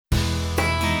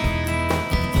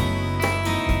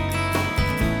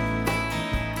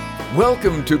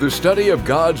Welcome to the study of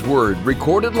God's Word,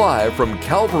 recorded live from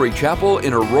Calvary Chapel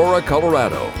in Aurora,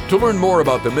 Colorado. To learn more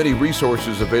about the many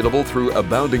resources available through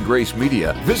Abounding Grace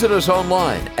Media, visit us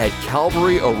online at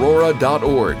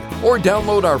calvaryaurora.org or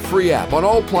download our free app on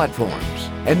all platforms.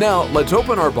 And now, let's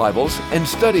open our Bibles and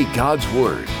study God's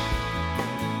Word.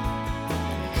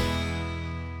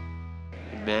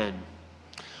 Amen.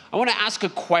 I want to ask a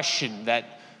question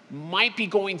that might be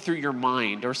going through your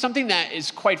mind, or something that is,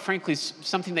 quite frankly,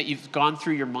 something that you've gone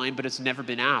through your mind but it's never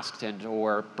been asked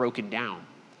or broken down.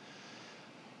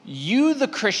 You, the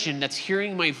Christian that's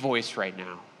hearing my voice right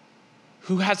now,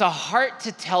 who has a heart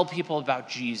to tell people about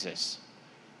Jesus,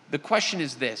 the question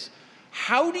is this: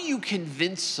 how do you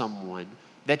convince someone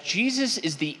that Jesus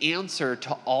is the answer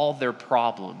to all their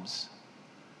problems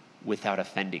without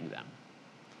offending them?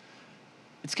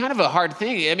 It's kind of a hard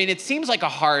thing. I mean, it seems like a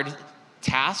hard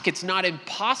task. It's not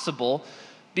impossible,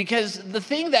 because the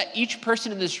thing that each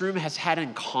person in this room has had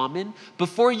in common,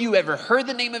 before you ever heard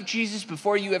the name of Jesus,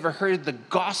 before you ever heard the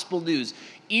gospel news,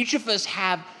 each of us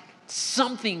have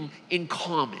something in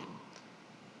common.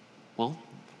 Well,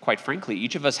 quite frankly,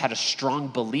 each of us had a strong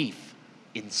belief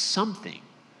in something.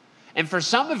 And for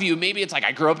some of you, maybe it's like,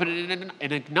 I grew up in an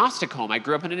agnostic home. I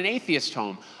grew up in an atheist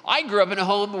home. I grew up in a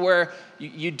home where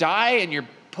you die and you're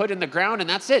put in the ground and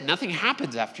that's it. Nothing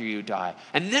happens after you die.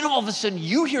 And then all of a sudden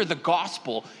you hear the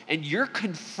gospel and you're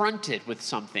confronted with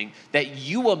something that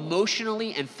you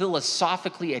emotionally and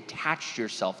philosophically attached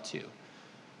yourself to.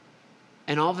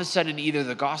 And all of a sudden, either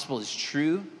the gospel is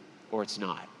true or it's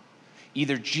not.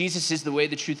 Either Jesus is the way,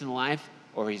 the truth, and the life,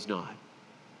 or he's not.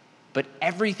 But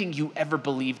everything you ever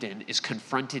believed in is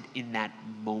confronted in that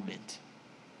moment.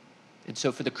 And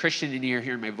so for the Christian in here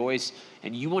hearing my voice,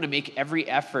 and you want to make every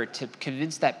effort to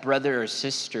convince that brother or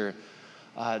sister,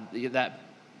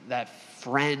 that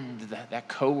friend, that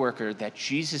coworker, that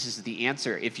Jesus is the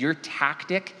answer. If your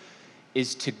tactic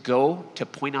is to go to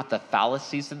point out the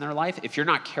fallacies in their life, if you're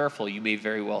not careful, you may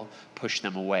very well push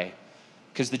them away.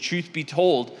 Because the truth be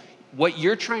told, what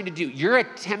you're trying to do, you're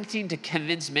attempting to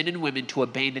convince men and women to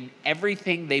abandon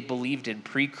everything they believed in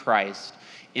pre-Christ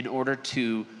in order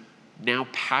to now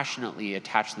passionately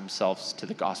attach themselves to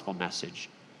the gospel message.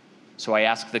 So I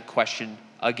ask the question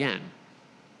again: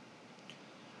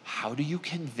 how do you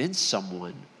convince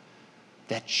someone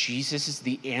that Jesus is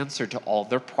the answer to all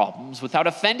their problems without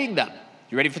offending them?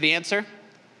 You ready for the answer?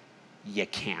 You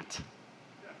can't.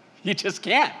 You just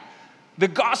can't. The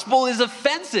gospel is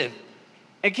offensive.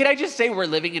 And can I just say, we're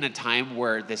living in a time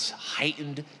where this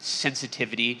heightened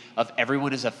sensitivity of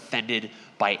everyone is offended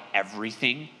by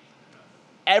everything.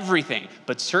 Everything,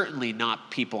 but certainly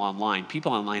not people online.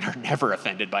 People online are never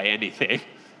offended by anything.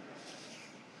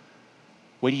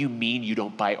 What do you mean you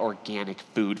don't buy organic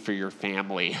food for your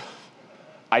family?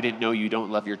 I didn't know you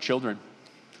don't love your children.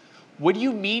 What do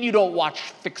you mean you don't watch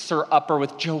Fixer Upper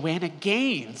with Joanna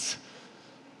Gaines?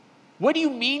 What do you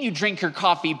mean you drink your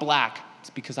coffee black? It's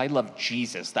because I love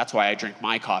Jesus. That's why I drink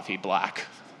my coffee black.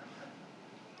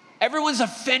 Everyone's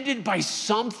offended by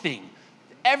something.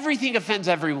 Everything offends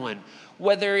everyone.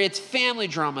 Whether it's family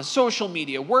drama, social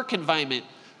media, work environment,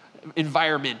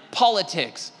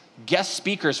 politics, guest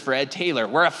speakers for Ed Taylor.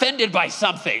 We're offended by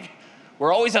something.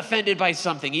 We're always offended by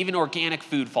something. Even organic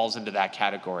food falls into that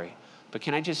category. But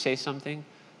can I just say something?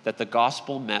 That the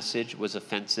gospel message was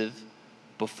offensive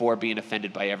before being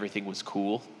offended by everything was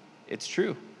cool. It's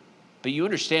true. But you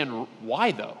understand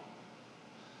why, though.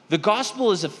 The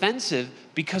gospel is offensive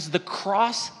because the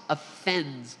cross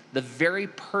offends the very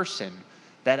person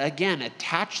that, again,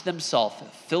 attach themselves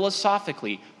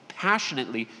philosophically,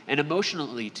 passionately, and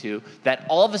emotionally to, that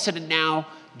all of a sudden now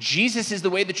Jesus is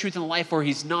the way, the truth, and the life, or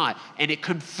he's not. And it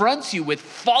confronts you with,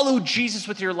 follow Jesus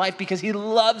with your life because he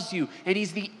loves you and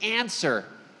he's the answer.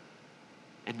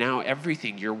 And now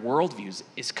everything, your worldviews,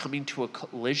 is coming to a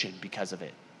collision because of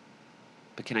it.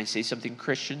 But can I say something,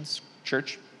 Christians,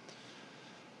 church?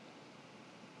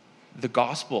 The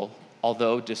gospel,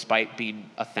 although despite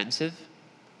being offensive,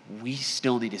 we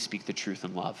still need to speak the truth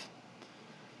in love.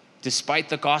 Despite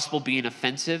the gospel being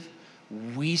offensive,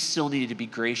 we still need to be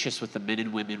gracious with the men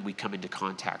and women we come into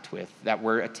contact with, that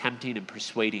we're attempting and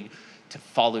persuading to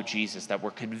follow Jesus, that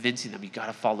we're convincing them, you got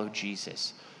to follow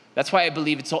Jesus. That's why I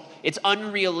believe it's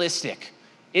unrealistic.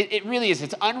 It really is.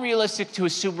 It's unrealistic to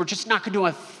assume we're just not going to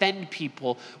offend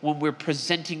people when we're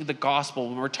presenting the gospel,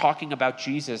 when we're talking about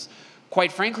Jesus.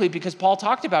 Quite frankly, because Paul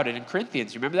talked about it in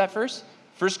Corinthians. You remember that verse?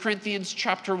 1 Corinthians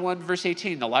chapter 1, verse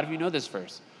 18. A lot of you know this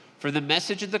verse. For the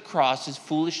message of the cross is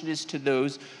foolishness to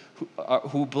those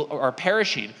who are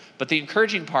perishing. But the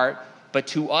encouraging part, but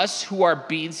to us who are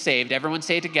being saved, everyone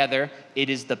say it together, it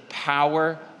is the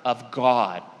power of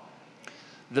God.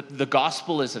 The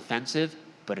gospel is offensive,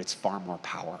 but it's far more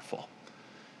powerful.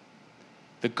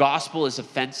 The gospel is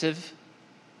offensive,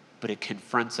 but it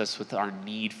confronts us with our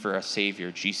need for a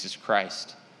Savior, Jesus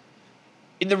Christ.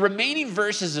 In the remaining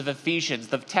verses of Ephesians,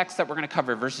 the text that we're going to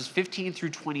cover, verses 15 through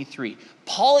 23,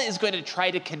 Paul is going to try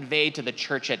to convey to the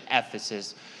church at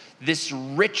Ephesus this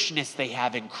richness they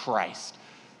have in Christ,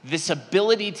 this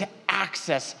ability to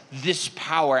access this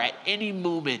power at any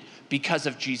moment because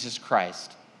of Jesus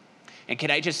Christ. And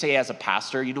can I just say, as a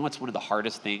pastor, you know what's one of the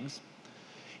hardest things?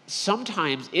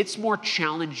 Sometimes it's more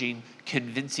challenging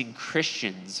convincing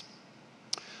Christians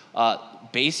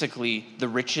basically the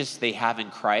riches they have in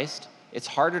Christ. It's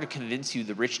harder to convince you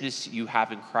the richness you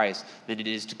have in Christ than it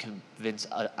is to convince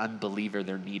an unbeliever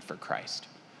their need for Christ.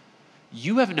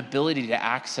 You have an ability to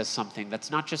access something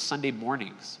that's not just Sunday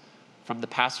mornings from the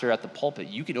pastor at the pulpit.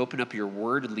 You can open up your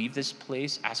word, leave this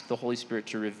place, ask the Holy Spirit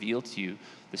to reveal to you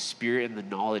the spirit and the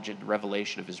knowledge and the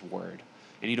revelation of his word.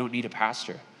 And you don't need a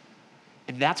pastor.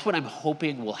 And that's what I'm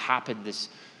hoping will happen this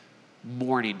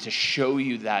morning, to show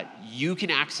you that you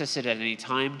can access it at any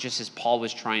time, just as Paul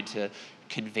was trying to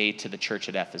convey to the church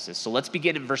at Ephesus. So let's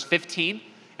begin in verse 15,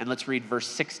 and let's read verse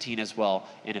 16 as well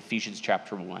in Ephesians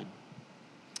chapter 1.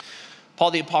 Paul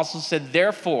the apostle said,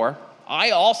 "Therefore, I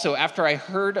also, after I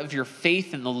heard of your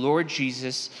faith in the Lord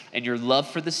Jesus and your love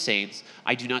for the saints,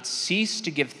 I do not cease to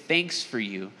give thanks for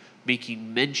you,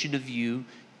 making mention of you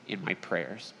in my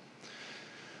prayers."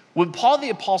 When Paul the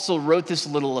apostle wrote this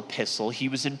little epistle, he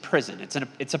was in prison.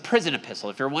 It's a prison epistle.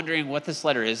 If you're wondering what this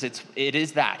letter is, it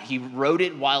is that. He wrote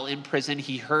it while in prison.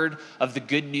 He heard of the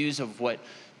good news of what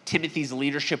Timothy's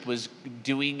leadership was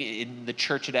doing in the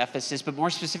church at Ephesus, but more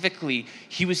specifically,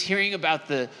 he was hearing about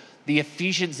the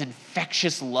Ephesians'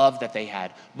 infectious love that they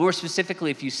had. More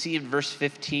specifically, if you see in verse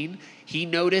 15, he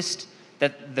noticed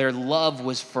that their love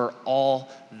was for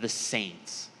all the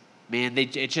saints. Man,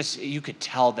 you could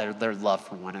tell their love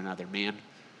for one another, man.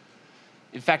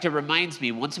 In fact, it reminds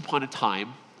me, once upon a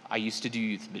time, I used to do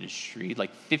youth ministry.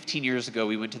 Like 15 years ago,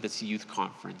 we went to this youth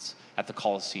conference at the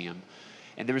Coliseum.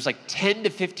 And there was like 10 to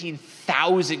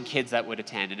 15,000 kids that would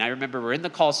attend. And I remember we're in the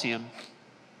Coliseum,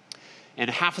 and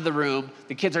half of the room,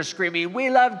 the kids are screaming, "We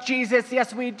love Jesus,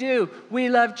 yes we do. We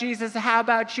love Jesus, how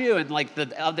about you?" And like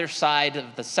the other side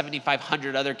of the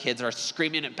 7,500 other kids are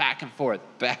screaming it back and forth,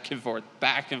 back and forth,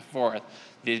 back and forth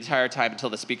the entire time until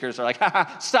the speakers are like,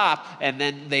 "Ha, stop," and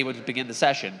then they would begin the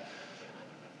session.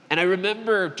 And I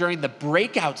remember during the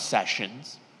breakout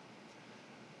sessions,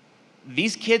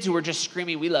 these kids who were just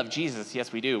screaming, "We love Jesus,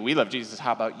 yes we do. We love Jesus,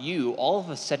 how about you?" all of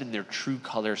a sudden their true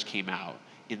colors came out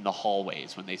in the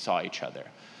hallways when they saw each other.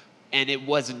 And it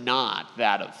was not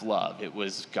that of love. It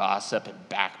was gossip and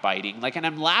backbiting. And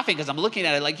I'm laughing because I'm looking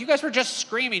at it like, you guys were just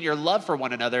screaming your love for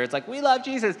one another. It's like, "We love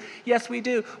Jesus. Yes, we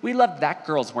do. We love," that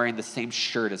girl's wearing the same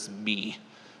shirt as me.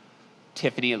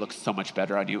 "Tiffany, it looks so much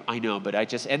better on you." "I know, but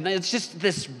and it's just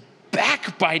this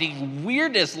backbiting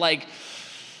weirdness.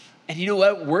 And you know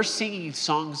what? We're singing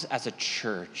songs as a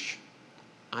church.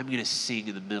 I'm going to sing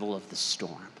in the middle of the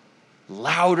storm.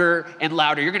 Louder and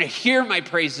louder. You're going to hear my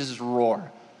praises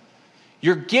roar.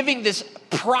 You're giving this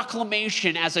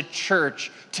proclamation as a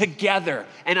church together.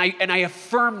 And I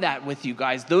affirm that with you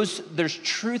guys. There's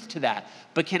truth to that.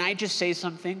 But can I just say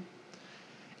something?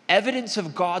 Evidence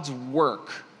of God's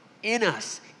work in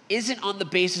us isn't on the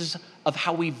basis of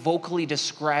how we vocally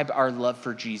describe our love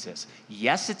for Jesus.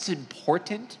 Yes, it's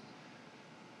important.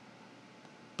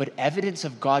 But evidence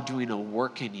of God doing a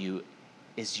work in you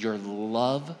is your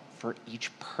love for each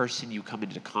person you come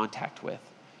into contact with.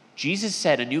 Jesus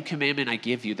said, "A new commandment I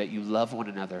give you, that you love one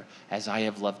another as I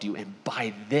have loved you. And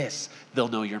by this, they'll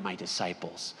know you're my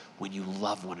disciples, when you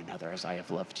love one another as I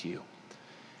have loved you."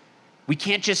 We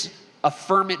can't just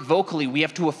affirm it vocally. We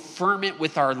have to affirm it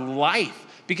with our life.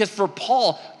 Because for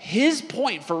Paul, his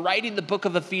point for writing the book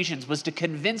of Ephesians was to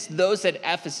convince those at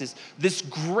Ephesus this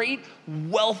great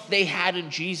wealth they had in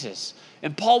Jesus.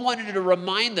 And Paul wanted to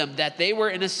remind them that they were,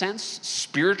 in a sense,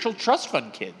 spiritual trust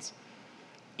fund kids.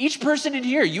 Each person in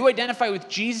here, you identify with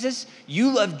Jesus,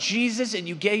 you love Jesus, and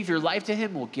you gave your life to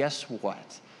him. Well, guess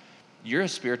what? You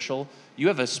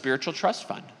have a spiritual trust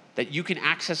fund that you can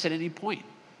access at any point.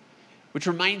 Which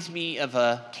reminds me of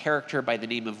a character by the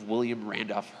name of William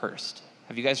Randolph Hearst.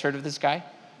 Have you guys heard of this guy?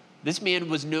 This man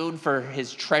was known for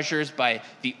his treasures by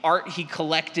the art he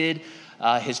collected.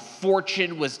 His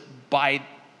fortune was by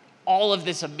all of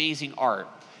this amazing art.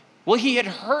 Well, he had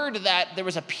heard that there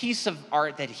was a piece of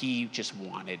art that he just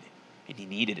wanted, and he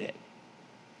needed it.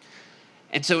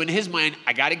 And so in his mind,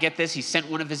 I got to get this. He sent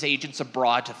one of his agents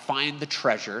abroad to find the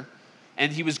treasure,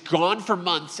 and he was gone for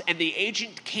months, and the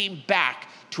agent came back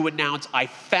to announce, "I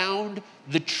found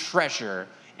the treasure,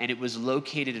 and it was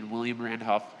located in William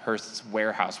Randolph Hearst's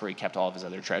warehouse where he kept all of his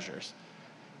other treasures.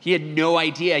 He had no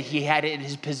idea he had it in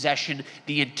his possession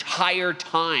the entire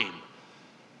time.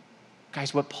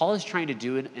 Guys, what Paul is trying to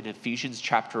do in Ephesians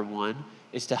chapter 1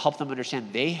 is to help them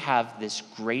understand they have this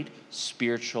great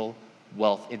spiritual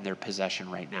wealth in their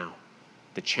possession right now.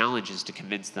 The challenge is to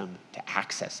convince them to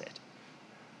access it,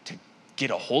 to get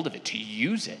a hold of it, to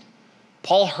use it.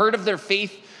 Paul heard of their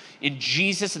faith in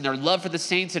Jesus and their love for the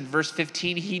saints in verse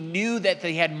 15. He knew that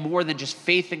they had more than just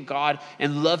faith in God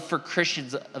and love for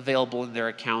Christians available in their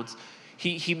accounts.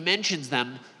 He mentions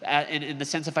them in the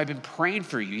sense of, I've been praying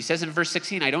for you. He says in verse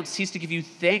 16, I don't cease to give you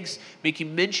thanks,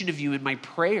 making mention of you in my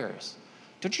prayers.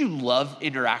 Don't you love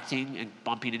interacting and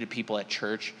bumping into people at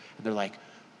church? And they're like,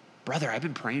 brother, I've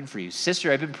been praying for you.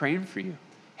 Sister, I've been praying for you.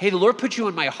 Hey, the Lord put you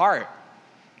in my heart.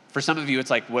 For some of you, it's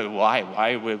like, why?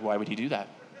 Why would he do that?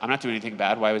 I'm not doing anything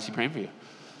bad. Why was he praying for you?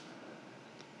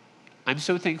 I'm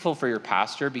so thankful for your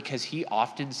pastor because he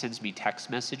often sends me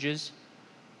text messages,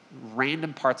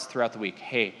 random parts throughout the week.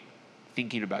 Hey,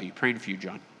 thinking about you, praying for you,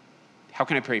 John. How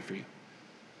can I pray for you?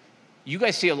 You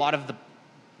guys see a lot of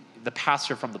the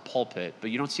pastor from the pulpit, but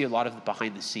you don't see a lot of the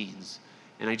behind the scenes.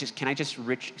 And can I just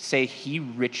say he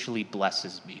richly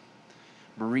blesses me.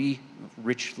 Marie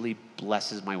richly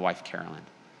blesses my wife, Carolyn.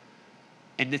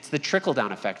 And it's the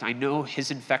trickle-down effect. I know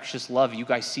his infectious love. You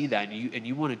guys see that, and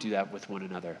you want to do that with one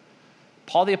another.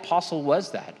 Paul the Apostle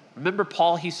was that. Remember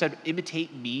Paul, he said,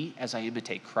 imitate me as I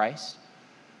imitate Christ.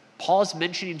 Paul is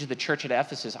mentioning to the church at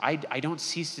Ephesus, I don't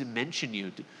cease to mention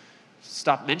you.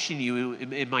 Stop mentioning you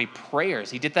in my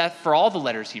prayers. He did that for all the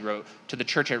letters he wrote to the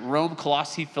church at Rome,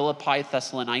 Colossae, Philippi,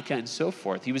 Thessalonica, and so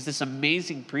forth. He was this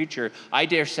amazing preacher. I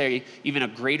dare say even a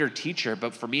greater teacher.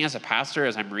 But for me as a pastor,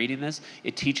 as I'm reading this,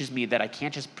 it teaches me that I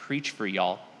can't just preach for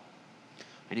y'all.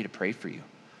 I need to pray for you.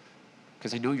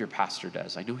 Because I know your pastor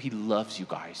does. I know he loves you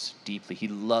guys deeply. He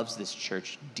loves this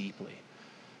church deeply.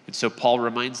 And so Paul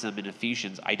reminds them in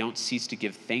Ephesians, I don't cease to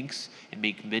give thanks and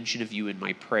make mention of you in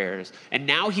my prayers. And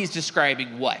now he's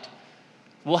describing what?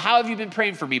 Well, how have you been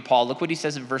praying for me, Paul? Look what he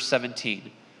says in verse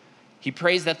 17. He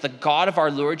prays that the God of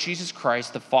our Lord Jesus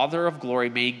Christ, the Father of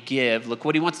glory, may give, look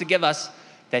what he wants to give us,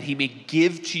 that he may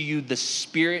give to you the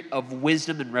spirit of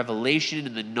wisdom and revelation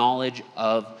and the knowledge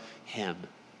of him.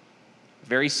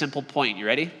 Very simple point. You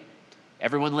ready?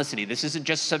 Everyone listening, this isn't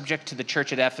just subject to the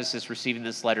church at Ephesus receiving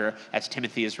this letter as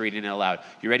Timothy is reading it aloud.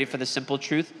 You ready for the simple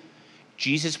truth?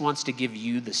 Jesus wants to give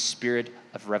you the spirit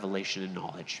of revelation and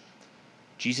knowledge.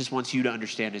 Jesus wants you to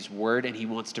understand his word, and he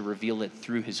wants to reveal it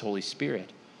through his Holy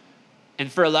Spirit.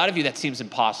 And for a lot of you, that seems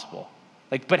impossible.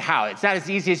 But how? It's not as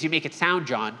easy as you make it sound,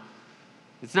 John.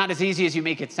 It's not as easy as you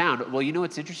make it sound. Well, you know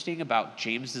what's interesting about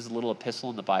James's little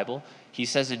epistle in the Bible? He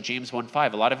says in James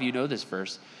 1:5, a lot of you know this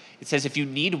verse. It says, if you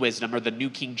need wisdom, or the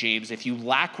New King James, if you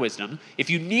lack wisdom,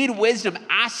 if you need wisdom,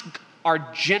 ask our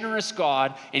generous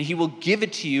God, and he will give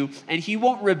it to you, and he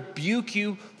won't rebuke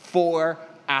you for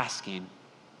asking.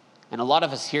 And a lot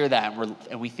of us hear that,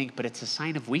 and we think, but it's a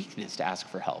sign of weakness to ask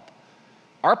for help.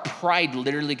 Our pride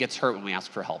literally gets hurt when we ask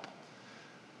for help.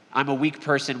 I'm a weak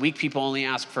person. Weak people only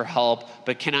ask for help.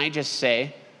 But can I just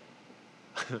say,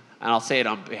 and I'll say it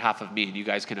on behalf of me, and you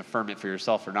guys can affirm it for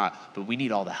yourself or not, but we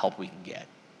need all the help we can get.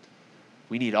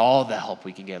 We need all the help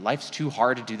we can get. Life's too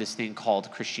hard to do this thing called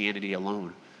Christianity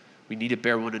alone. We need to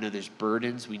bear one another's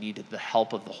burdens. We need the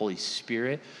help of the Holy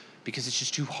Spirit because it's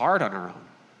just too hard on our own.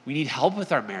 We need help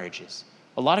with our marriages.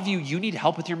 A lot of you need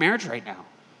help with your marriage right now.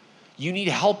 You need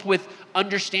help with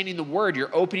understanding the word.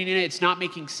 You're opening it, it's not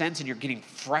making sense, and you're getting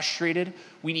frustrated.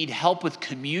 We need help with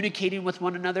communicating with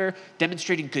one another,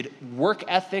 demonstrating good work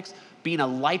ethics, being a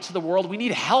light to the world. We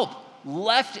need help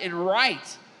left and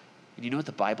right. And you know what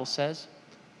the Bible says?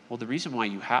 Well, the reason why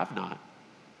you have not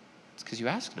is because you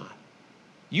ask not.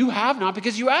 You have not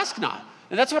because you ask not.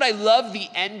 And that's what I love the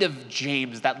end of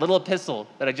James, that little epistle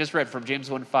that I just read from James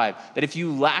 1:5, that if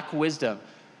you lack wisdom,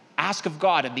 ask of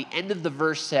God. And the end of the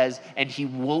verse says, and he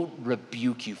won't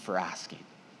rebuke you for asking.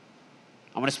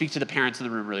 I want to speak to the parents in the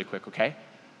room really quick, okay?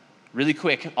 Really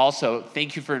quick, also,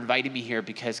 thank you for inviting me here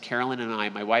because Carolyn and I,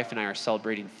 my wife and I, are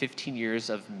celebrating 15 years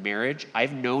of marriage.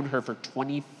 I've known her for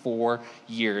 24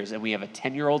 years, and we have a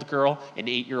 10-year-old girl, an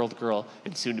 8-year-old girl,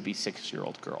 and soon to be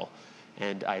 6-year-old girl.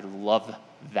 And I love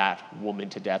that woman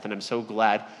to death, and I'm so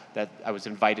glad that I was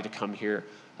invited to come here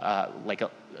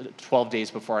 12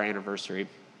 days before our anniversary.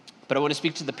 But I want to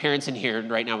speak to the parents in here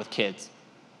right now with kids.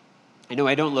 I know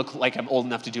I don't look like I'm old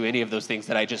enough to do any of those things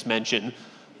that I just mentioned,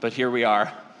 but here we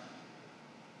are.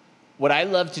 What I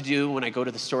love to do when I go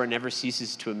to the store, and never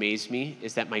ceases to amaze me,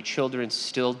 is that my children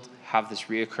still have this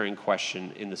reoccurring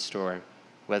question in the store,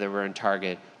 whether we're in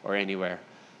Target or anywhere.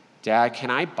 Dad, can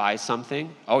I buy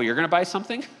something? Oh, you're going to buy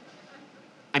something?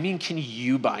 I mean, can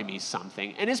you buy me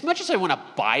something? And as much as I want to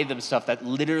buy them stuff that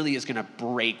literally is going to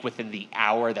break within the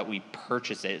hour that we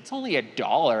purchase it, it's only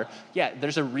 $1. Yeah,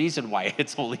 there's a reason why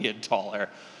it's only $1.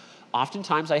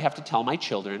 Oftentimes I have to tell my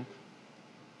children,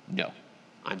 no,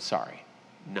 I'm sorry,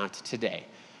 not today.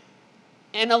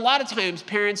 And a lot of times,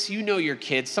 parents, you know your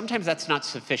kids, sometimes that's not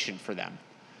sufficient for them.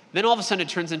 Then all of a sudden it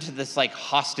turns into this like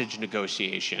hostage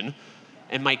negotiation.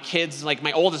 And my kids, like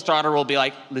my oldest daughter will be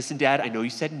like, listen, Dad, I know you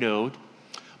said no,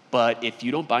 but if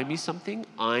you don't buy me something,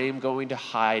 I'm going to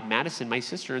hide Madison, my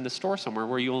sister, in the store somewhere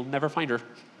where you'll never find her.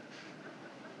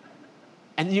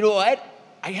 And you know what?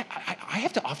 I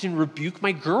have to often rebuke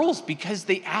my girls because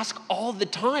they ask all the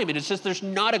time. And it's just there's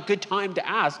not a good time to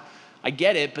ask. I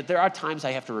get it, but there are times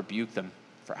I have to rebuke them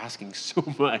for asking so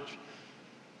much.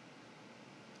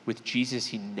 With Jesus,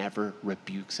 he never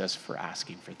rebukes us for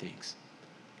asking for things,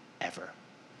 ever.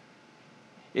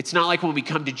 It's not like when we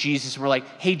come to Jesus and we're like,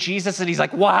 hey, Jesus, and he's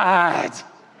like, what?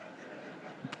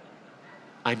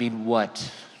 I mean,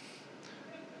 what?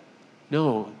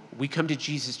 No, we come to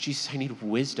Jesus, Jesus, I need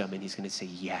wisdom, and he's going to say,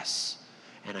 yes,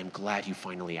 and I'm glad you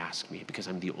finally asked me because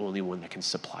I'm the only one that can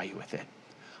supply you with it.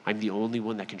 I'm the only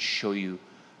one that can show you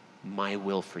my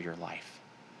will for your life,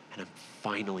 and I'm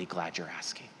finally glad you're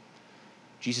asking.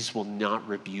 Jesus will not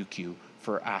rebuke you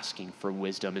for asking for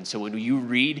wisdom. And so when you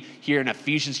read here in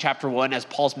Ephesians chapter 1, as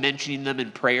Paul's mentioning them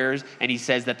in prayers, and he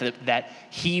says that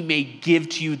he may give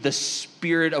to you the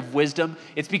spirit of wisdom,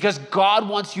 it's because God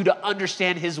wants you to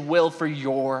understand his will for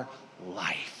your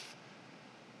life.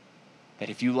 That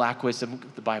if you lack wisdom,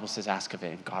 the Bible says ask of it,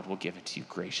 and God will give it to you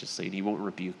graciously, and he won't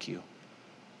rebuke you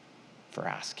for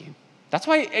asking. That's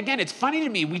why, again, it's funny to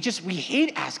me, we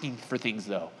hate asking for things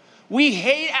though. We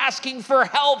hate asking for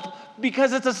help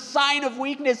because it's a sign of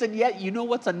weakness. And yet, you know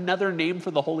what's another name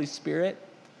for the Holy Spirit?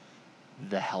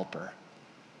 The helper.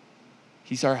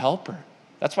 He's our helper.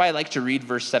 That's why I like to read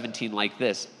verse 17 like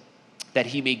this, that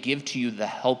he may give to you the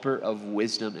helper of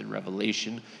wisdom and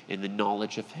revelation in the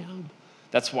knowledge of him.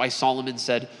 That's why Solomon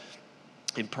said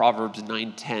in Proverbs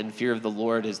 9:10, fear of the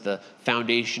Lord is the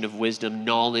foundation of wisdom.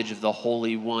 Knowledge of the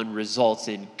Holy One results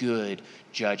in good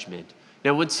judgment.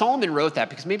 Now, when Solomon wrote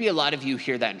that, because maybe a lot of you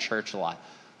hear that in church a lot,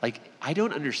 like, I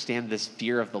don't understand this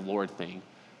fear of the Lord thing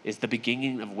is the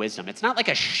beginning of wisdom. It's not like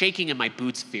a shaking in my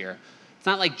boots fear. It's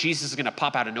not like Jesus is going to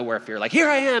pop out of nowhere fear, like, here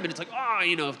I am, and it's like,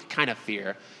 oh, kind of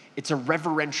fear. It's a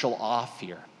reverential awe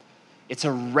fear. It's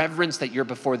a reverence that you're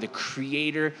before the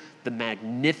Creator, the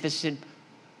magnificent,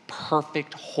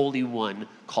 perfect, Holy One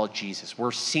called Jesus. We're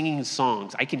singing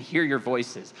songs. I can hear your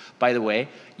voices. By the way,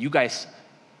 you guys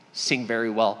sing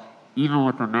very well. Even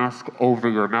with the mask over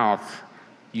your mouth,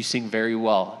 you sing very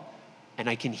well. And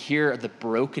I can hear the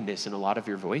brokenness in a lot of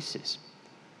your voices.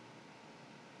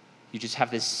 You just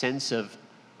have this sense of,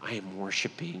 I am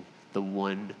worshiping the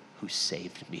one who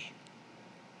saved me.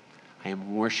 I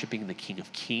am worshiping the King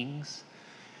of Kings.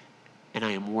 And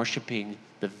I am worshiping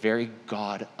the very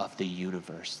God of the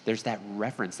universe. There's that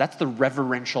reverence. That's the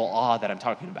reverential awe that I'm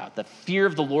talking about. The fear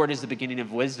of the Lord is the beginning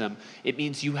of wisdom. It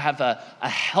means you have a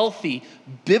healthy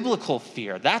biblical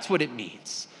fear. That's what it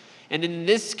means. And in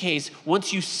this case,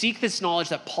 once you seek this knowledge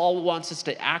that Paul wants us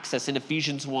to access in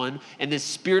Ephesians 1 and this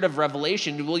spirit of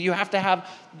revelation, well, you have to have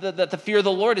the fear of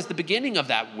the Lord is the beginning of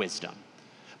that wisdom.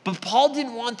 But Paul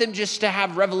didn't want them just to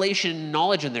have revelation and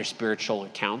knowledge in their spiritual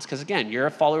accounts, because again, you're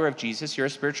a follower of Jesus, you're a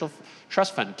spiritual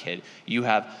trust fund kid. You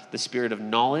have the spirit of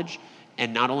knowledge,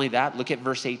 and not only that, look at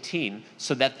verse 18,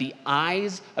 so that the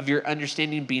eyes of your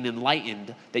understanding being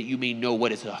enlightened, that you may know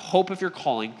what is the hope of your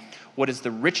calling, what is the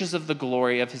riches of the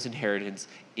glory of his inheritance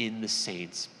in the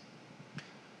saints.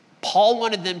 Paul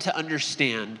wanted them to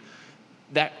understand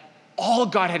that all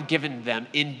God had given them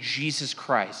in Jesus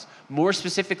Christ. More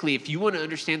specifically, if you want to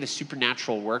understand the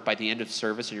supernatural work by the end of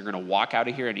service, and you're going to walk out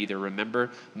of here and either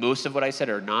remember most of what I said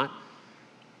or not,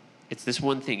 it's this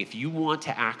one thing. If you want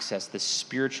to access the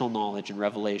spiritual knowledge and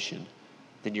revelation,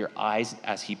 then your eyes,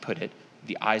 as he put it,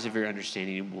 the eyes of your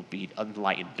understanding will be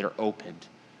enlightened. They're opened.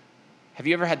 Have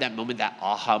you ever had that moment, that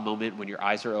aha moment, when your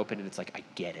eyes are open and it's like, I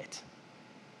get it?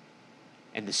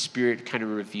 And the Spirit kind of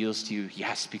reveals to you,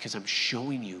 yes, because I'm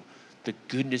showing you the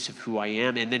goodness of who I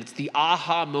am. And then it's the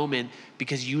aha moment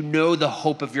because you know the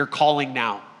hope of your calling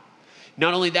now.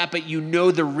 Not only that, but you know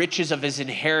the riches of his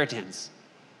inheritance.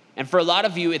 And for a lot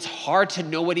of you, it's hard to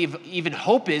know what even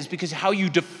hope is because how you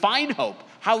define hope,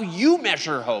 how you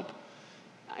measure hope.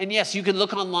 And yes, you can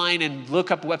look online and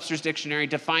look up Webster's Dictionary,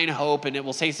 define hope, and it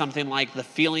will say something like the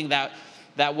feeling that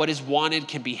what is wanted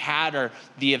can be had, or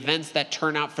the events that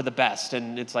turn out for the best.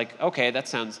 And it's like, okay, that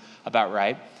sounds about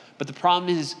right. But the problem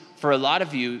is, for a lot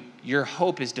of you, your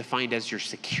hope is defined as your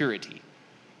security.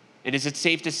 And is it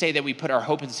safe to say that we put our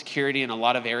hope and security in a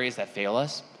lot of areas that fail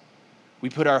us?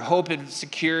 We put our hope and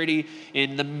security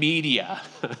in the media.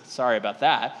 Sorry about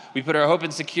that. We put our hope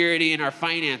and security in our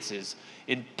finances,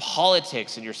 in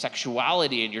politics, in your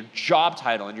sexuality, in your job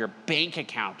title, in your bank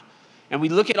account. And we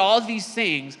look at all of these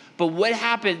things, but what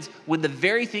happens when the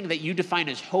very thing that you define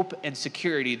as hope and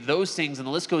security, those things, and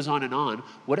the list goes on and on,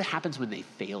 what happens when they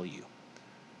fail you?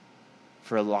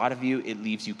 For a lot of you, it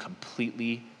leaves you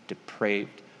completely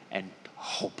depraved and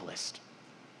hopeless.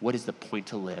 What is the point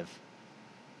to live?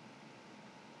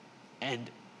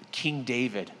 And King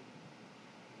David,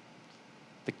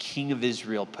 the king of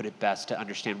Israel, put it best to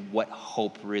understand what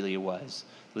hope really was.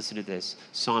 Listen to this.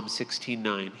 Psalm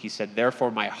 16:9. He said,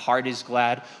 "Therefore my heart is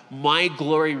glad, my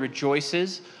glory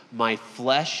rejoices, my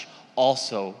flesh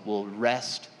also will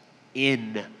rest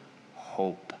in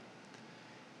hope."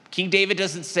 King David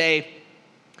doesn't say,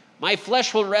 "My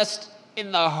flesh will rest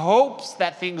in the hopes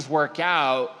that things work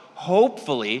out,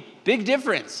 hopefully." Big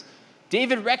difference.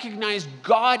 David recognized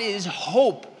God is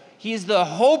hope. He is the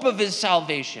hope of his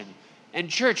salvation. And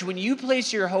church, when you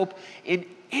place your hope in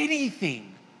anything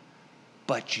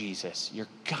but Jesus, you're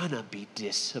gonna be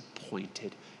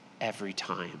disappointed every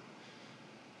time.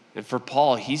 And for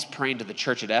Paul, he's praying to the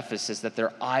church at Ephesus that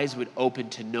their eyes would open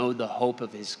to know the hope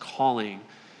of his calling.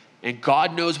 And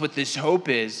God knows what this hope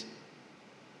is.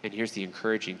 And here's the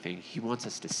encouraging thing. He wants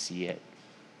us to see it.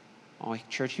 Oh,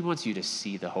 church, he wants you to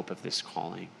see the hope of this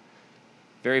calling.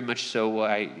 Very much so,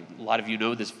 a lot of you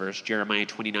know this verse, Jeremiah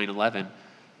 29:11.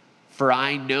 "For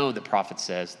I know," the prophet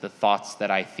says, "the thoughts that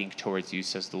I think towards you,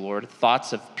 says the Lord,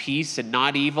 thoughts of peace and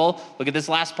not evil." Look at this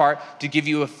last part, "to give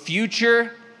you a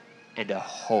future and a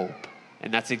hope."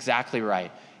 And that's exactly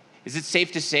right. Is it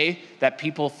safe to say that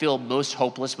people feel most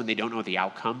hopeless when they don't know the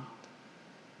outcome?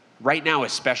 Right now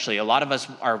especially, a lot of us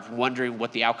are wondering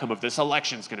what the outcome of this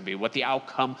election is going to be, what the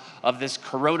outcome of this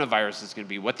coronavirus is going to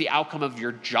be, what the outcome of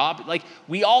your job. Like,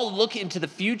 we all look into the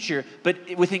future,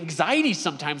 but with anxiety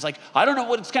sometimes, like, I don't know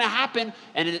what's going to happen,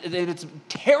 and it's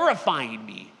terrifying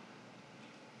me.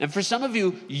 And for some of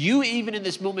you, you even in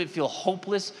this moment feel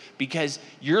hopeless because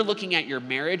you're looking at your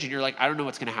marriage and you're like, I don't know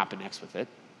what's going to happen next with it.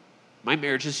 My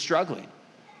marriage is struggling.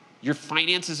 Your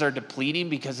finances are depleting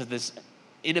because of this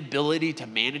inability to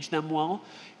manage them well,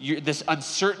 this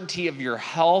uncertainty of your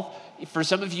health. For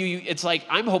some of you, it's like,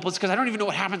 I'm hopeless because I don't even know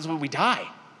what happens when we die.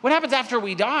 What happens after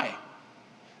we die?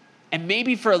 And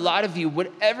maybe for a lot of you,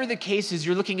 whatever the case is,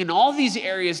 you're looking in all these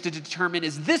areas to determine,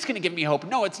 is this going to give me hope?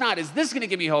 No, it's not. Is this going to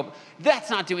give me hope?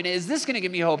 That's not doing it. Is this going to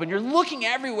give me hope? And you're looking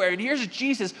everywhere, and here's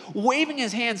Jesus waving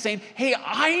his hand saying, hey,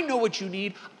 I know what you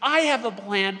need. I have a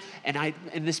plan, and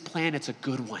this plan, it's a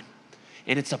good one.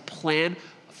 And it's a plan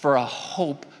for a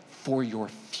hope for your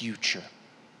future.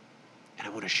 And I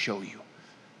want to show you.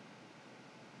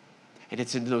 And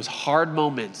it's in those hard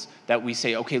moments that we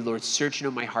say, okay, Lord, search into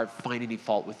my heart, find any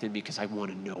fault within me because I want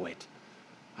to know it.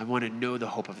 I want to know the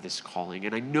hope of this calling.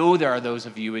 And I know there are those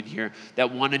of you in here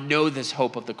that want to know this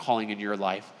hope of the calling in your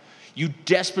life. You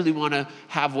desperately want to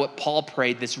have what Paul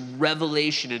prayed, this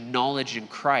revelation and knowledge in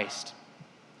Christ.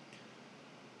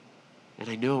 And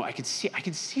I know, I can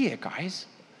see it, guys.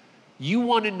 You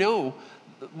want to know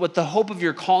what the hope of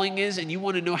your calling is, and you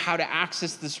want to know how to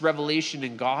access this revelation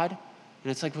in God.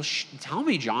 And it's like, well, tell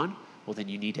me, John. Well, then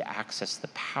you need to access the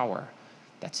power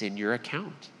that's in your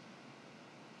account.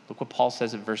 Look what Paul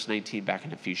says in verse 19 back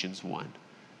in Ephesians 1.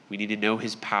 We need to know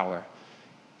his power.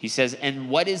 He says, and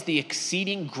what is the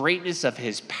exceeding greatness of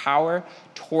his power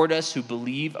toward us who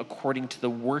believe according to the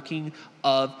working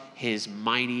of his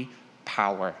mighty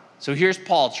power. So here's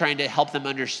Paul trying to help them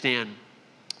understand,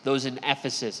 those in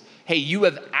Ephesus. Hey, you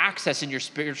have access in your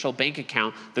spiritual bank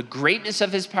account, the greatness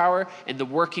of his power and the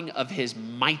working of his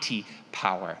mighty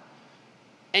power.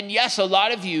 And yes, a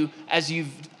lot of you, as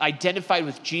you've identified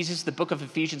with Jesus, the book of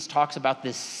Ephesians talks about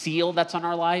this seal that's on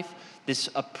our life, this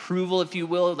approval, if you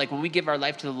will. Like when we give our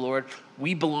life to the Lord,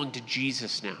 we belong to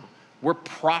Jesus now. We're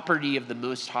property of the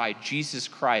Most High, Jesus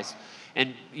Christ.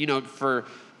 And, you know, for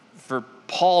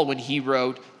Paul, when he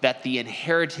wrote that the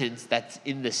inheritance that's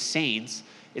in the saints,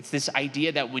 it's this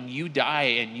idea that when you die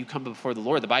and you come before the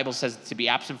Lord, the Bible says to be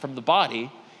absent from the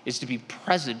body is to be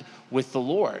present with the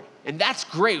Lord. And that's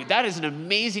great. That is an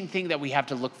amazing thing that we have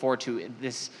to look forward to in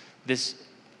this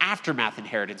aftermath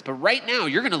inheritance. But right now,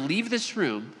 you're going to leave this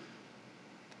room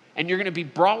and you're going to be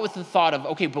brought with the thought of,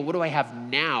 okay, but what do I have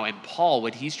now? And Paul,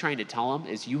 what he's trying to tell them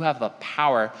is you have a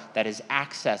power that is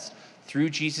accessed through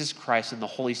Jesus Christ and the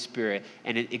Holy Spirit,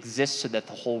 and it exists so that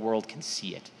the whole world can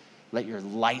see it. Let your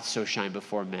light so shine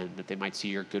before men that they might see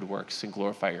your good works and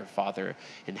glorify your Father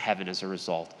in heaven as a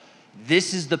result.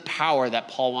 This is the power that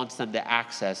Paul wants them to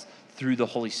access through the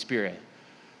Holy Spirit.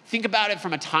 Think about it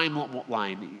from a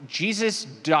timeline. Jesus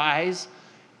dies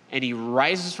and he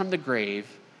rises from the grave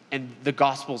and the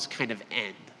Gospels kind of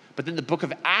end. But then the book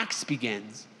of Acts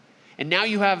begins. And now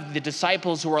you have the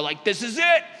disciples who are like, this is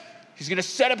it. He's going to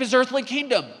set up his earthly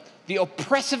kingdom. The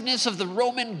oppressiveness of the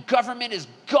Roman government is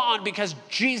gone because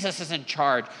Jesus is in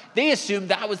charge. They assumed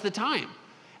that was the time.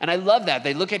 And I love that.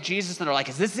 They look at Jesus and they're like,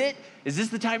 is this it? Is this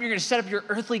the time you're going to set up your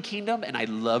earthly kingdom? And I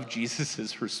love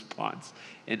Jesus' response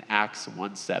in Acts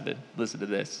 1:7. Listen to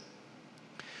this.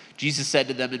 Jesus said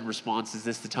to them in response, is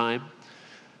this the time?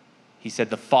 He said,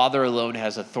 the Father alone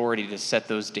has authority to set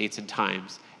those dates and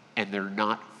times, and they're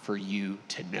not for you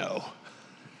to know.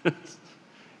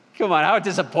 Come on, how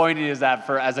disappointing is that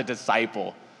as a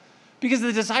disciple? Because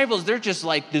the disciples, they're just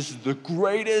like, this is the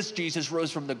greatest. Jesus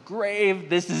rose from the grave.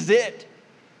 This is it.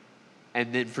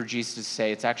 And then for Jesus to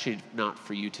say, it's actually not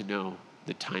for you to know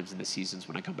the times and the seasons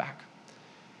when I come back.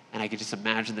 And I could just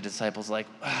imagine the disciples like,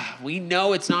 we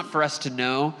know it's not for us to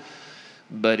know,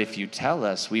 but if you tell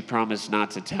us, we promise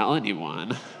not to tell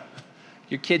anyone.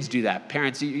 Your kids do that.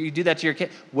 Parents, you do that to your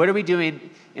kid. What are we doing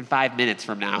in 5 minutes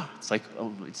from now? It's like,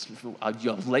 I'll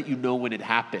let you know when it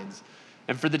happens.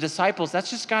 And for the disciples, that's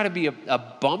just got to be a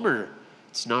bummer.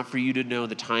 It's not for you to know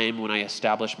the time when I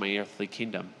establish my earthly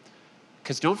kingdom.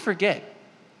 Because don't forget,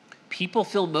 people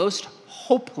feel most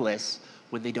hopeless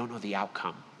when they don't know the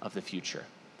outcome of the future.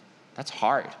 That's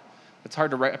hard. That's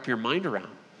hard to wrap your mind around.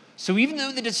 So even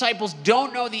though the disciples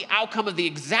don't know the outcome of the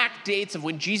exact dates of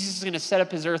when Jesus is going to set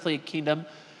up his earthly kingdom,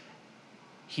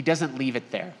 he doesn't leave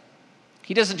it there.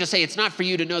 He doesn't just say, it's not for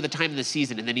you to know the time of the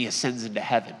season, and then he ascends into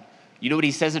heaven. You know what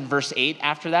he says in verse 8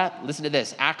 after that? Listen to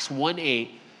this. Acts 1:8.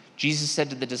 Jesus said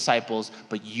to the disciples,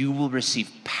 but you will receive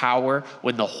power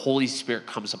when the Holy Spirit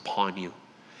comes upon you.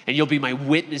 And you'll be my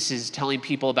witnesses, telling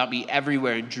people about me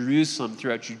everywhere in Jerusalem,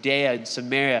 throughout Judea and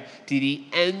Samaria, to the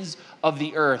ends of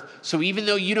the earth. So even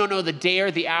though you don't know the day or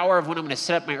the hour of when I'm going to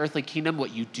set up my earthly kingdom,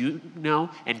 what you do know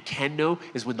and can know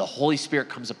is when the Holy Spirit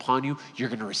comes upon you, you're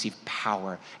going to receive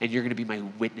power, and you're going to be my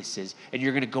witnesses, and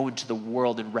you're going to go into the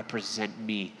world and represent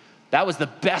me. That was the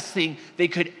best thing they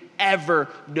could ever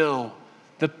know.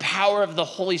 The power of the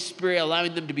Holy Spirit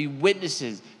allowing them to be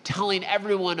witnesses, telling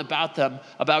everyone about them,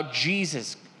 about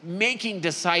Jesus, making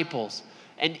disciples.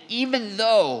 And even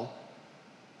though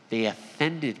they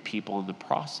offended people in the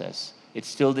process, it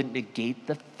still didn't negate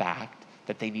the fact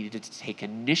that they needed to take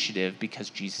initiative because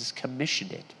Jesus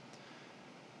commissioned it.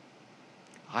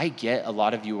 I get a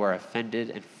lot of you are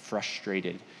offended and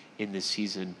frustrated in this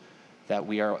season that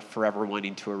we are forever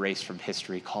wanting to erase from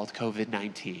history called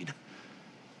COVID-19.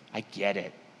 I get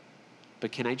it.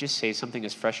 But can I just say something,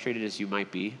 as frustrated as you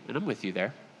might be, and I'm with you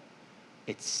there,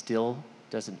 it still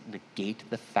doesn't negate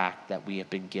the fact that we have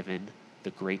been given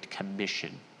the Great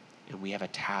Commission and we have a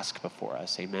task before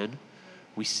us, amen?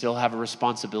 We still have a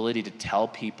responsibility to tell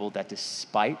people that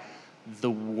despite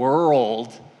the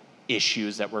world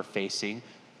issues that we're facing,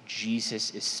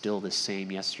 Jesus is still the same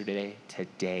yesterday,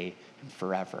 today, and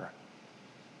forever.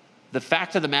 The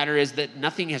fact of the matter is that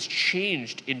nothing has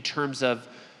changed in terms of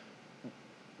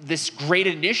this great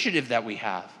initiative that we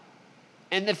have.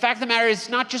 And the fact of the matter is, it's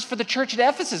not just for the church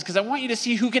at Ephesus, because I want you to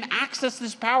see who can access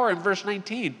this power in verse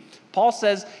 19. Paul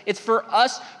says, it's for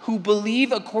us who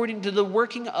believe according to the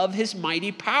working of his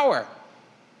mighty power.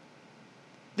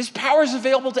 This power is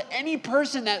available to any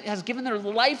person that has given their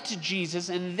life to Jesus,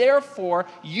 and therefore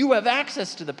you have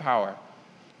access to the power.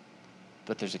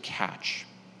 But there's a catch,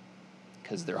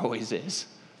 because there always is.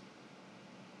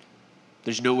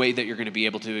 There's no way that you're going to be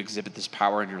able to exhibit this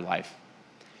power in your life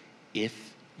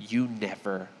if you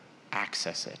never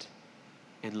access it.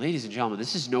 And ladies and gentlemen,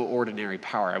 this is no ordinary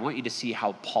power. I want you to see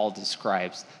how Paul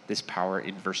describes this power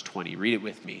in verse 20. Read it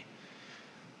with me.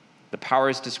 The power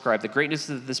is described, the greatness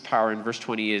of this power in verse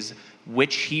 20 is,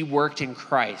 which he worked in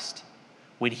Christ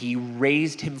when he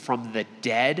raised him from the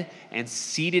dead and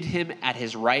seated him at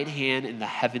his right hand in the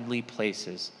heavenly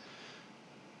places.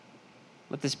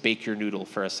 Let this bake your noodle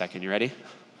for a second. You ready?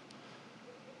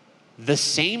 The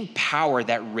same power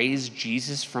that raised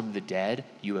Jesus from the dead,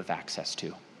 you have access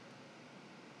to.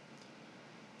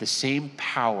 The same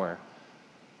power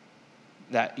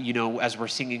that, as we're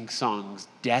singing songs,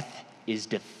 death is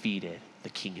defeated, the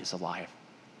King is alive.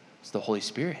 It's the Holy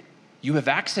Spirit. You have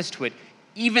access to it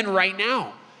even right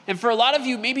now. And for a lot of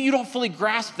you, maybe you don't fully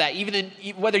grasp that,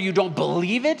 whether you don't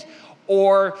believe it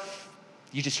or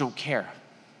you just don't care.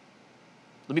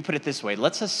 Let me put it this way.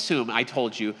 Let's assume I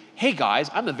told you, hey guys,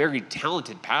 I'm a very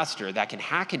talented pastor that can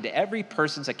hack into every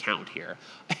person's account here.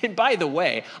 And by the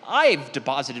way, I've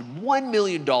deposited $1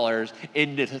 million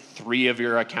into 3 of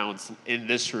your accounts in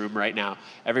this room right now.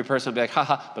 Every person will be like,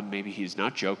 haha, but maybe he's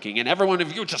not joking. And every one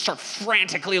of you just start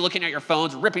frantically looking at your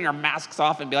phones, ripping your masks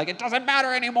off and be like, it doesn't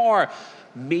matter anymore.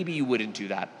 Maybe you wouldn't do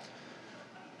that.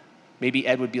 Maybe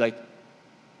Ed would be like,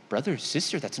 brother,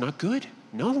 sister, that's not good.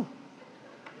 No.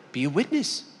 Be a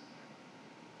witness.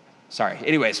 Sorry.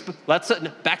 Anyways,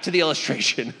 back to the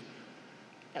illustration.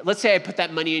 Let's say I put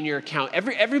that money in your account.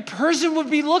 Every person would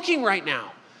be looking right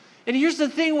now. And here's the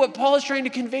thing, what Paul is trying to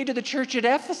convey to the church at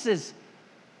Ephesus.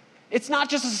 It's not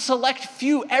just a select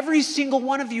few. Every single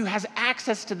one of you has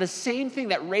access to the same thing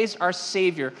that raised our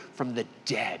Savior from the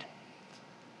dead.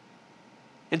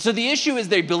 And so the issue is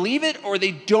they believe it or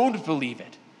they don't believe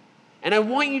it. And I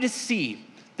want you to see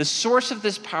the source of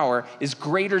this power is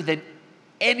greater than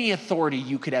any authority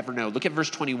you could ever know. Look at verse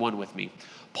 21 with me.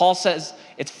 Paul says,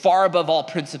 it's far above all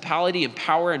principality and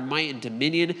power and might and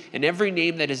dominion and every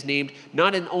name that is named,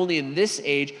 not only in this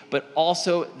age, but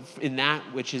also in that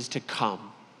which is to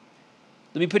come.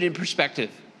 Let me put it in perspective.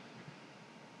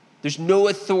 There's no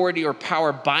authority or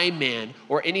power by man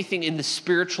or anything in the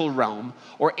spiritual realm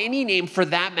or any name for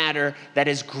that matter that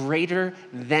is greater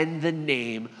than the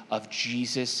name of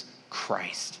Jesus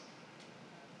Christ.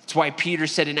 That's why Peter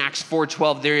said in Acts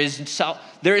 4:12,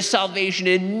 there is salvation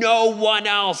in no one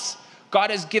else.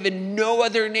 God has given no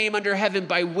other name under heaven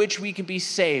by which we can be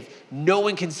saved. No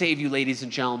one can save you, ladies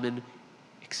and gentlemen,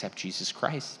 except Jesus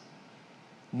Christ.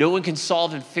 No one can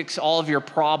solve and fix all of your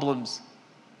problems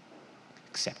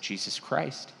except Jesus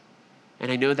Christ.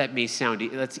 And I know that may sound,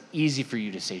 that's easy for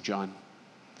you to say, John.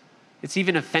 It's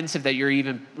even offensive that you're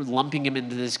even lumping him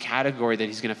into this category that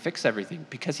he's going to fix everything,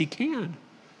 because he can.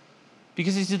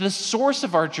 Because he's the source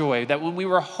of our joy, that when we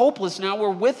were hopeless, now we're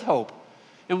with hope.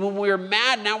 And when we were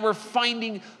mad, now we're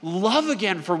finding love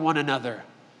again for one another.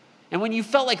 And when you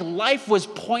felt like life was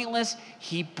pointless,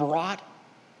 he brought,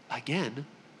 again,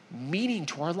 meaning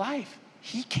to our life.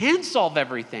 He can solve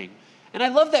everything. And I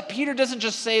love that Peter doesn't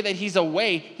just say that he's a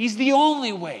way, he's the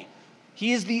only way.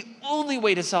 He is the only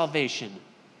way to salvation.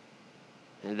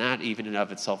 And that even in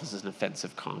of itself is an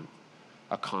offensive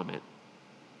comment.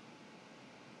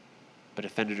 But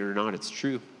offended or not, it's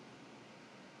true.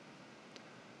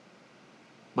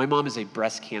 My mom is a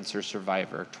breast cancer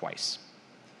survivor twice.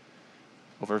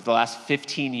 Over the last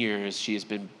 15 years, she has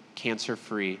been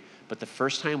cancer-free. But the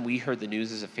first time we heard the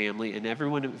news as a family, and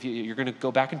everyone, if you're going to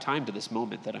go back in time to this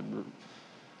moment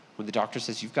when the doctor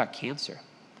says, you've got cancer,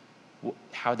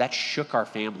 how that shook our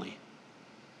family.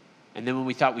 And then when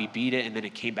we thought we beat it and then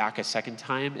it came back a second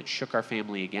time, it shook our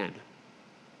family again.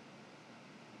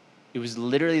 It was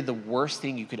literally the worst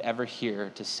thing you could ever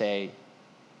hear to say,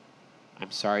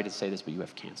 I'm sorry to say this, but you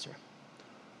have cancer.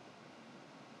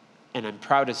 And I'm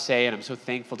proud to say, and I'm so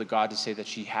thankful to God to say that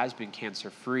she has been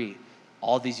cancer-free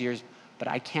all these years, but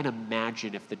I can't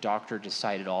imagine if the doctor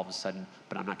decided all of a sudden,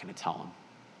 but I'm not going to tell them.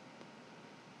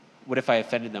 What if I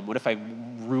offended them? What if I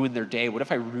ruined their day? What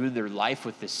if I ruined their life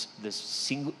with this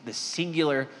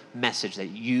singular message that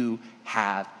you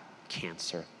have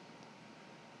cancer?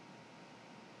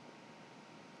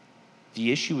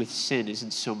 The issue with sin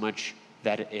isn't so much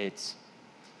that it's,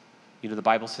 the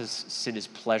Bible says sin is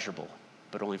pleasurable,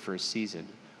 but only for a season.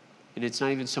 And it's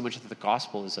not even so much that the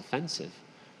gospel is offensive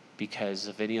because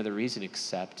of any other reason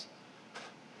except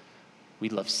we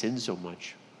love sin so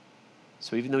much.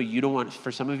 So even though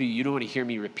for some of you, you don't want to hear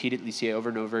me repeatedly say over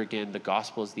and over again, the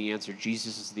gospel is the answer,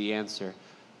 Jesus is the answer,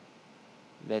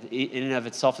 that in and of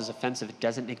itself is offensive, it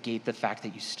doesn't negate the fact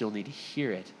that you still need to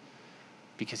hear it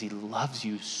because he loves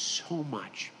you so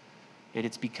much. And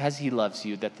it's because he loves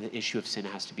you that the issue of sin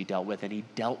has to be dealt with, and he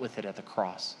dealt with it at the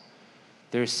cross.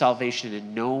 There is salvation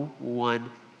in no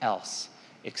one else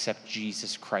except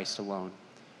Jesus Christ alone.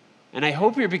 And I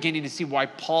hope you're beginning to see why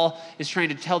Paul is trying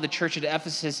to tell the church at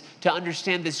Ephesus to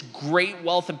understand this great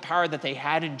wealth and power that they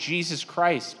had in Jesus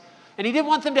Christ. And he didn't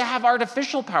want them to have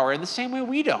artificial power in the same way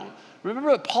we don't. Remember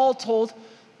what Paul told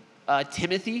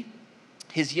Timothy,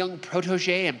 his young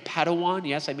protege and Padawan?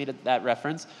 Yes, I made that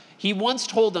reference. He once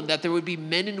told them that there would be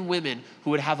men and women who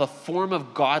would have a form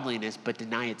of godliness but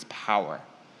deny its power.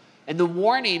 And the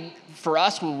warning for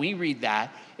us when we read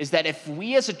that is that if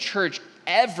we as a church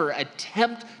ever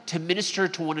attempt to minister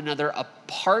to one another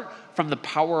apart from the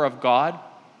power of God,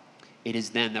 it is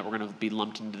then that we're going to be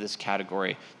lumped into this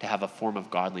category to have a form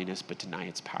of godliness but deny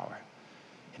its power.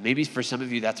 And maybe for some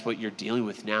of you, that's what you're dealing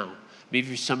with now. Maybe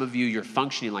for some of you, you're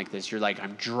functioning like this. You're like,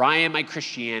 I'm dry in my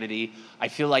Christianity. I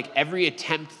feel like every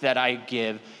attempt that I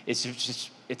give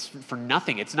is it's for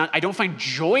nothing. It's not, I don't find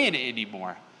joy in it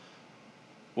anymore.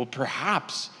 Well,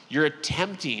 perhaps you're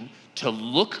attempting to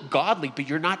look godly, but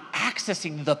you're not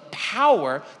accessing the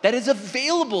power that is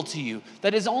available to you,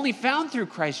 that is only found through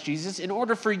Christ Jesus in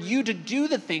order for you to do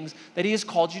the things that he has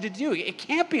called you to do. It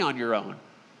can't be on your own.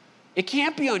 It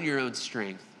can't be on your own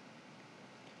strength.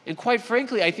 And quite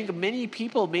frankly, I think many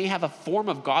people may have a form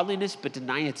of godliness but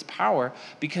deny its power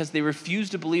because they refuse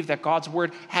to believe that God's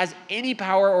word has any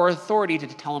power or authority to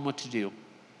tell them what to do.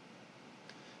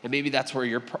 And maybe that's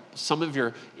where some of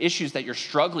your issues that you're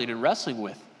struggling and wrestling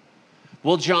with.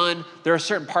 Well, John, there are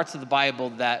certain parts of the Bible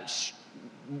that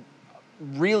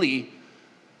really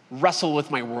wrestle with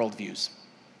my worldviews.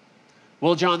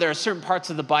 Well, John, there are certain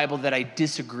parts of the Bible that I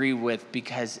disagree with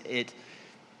because it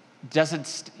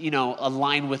doesn't,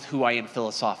 align with who I am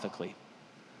philosophically.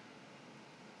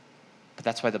 But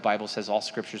that's why the Bible says all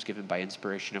scripture is given by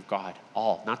inspiration of God.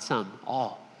 All, not some,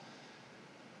 all.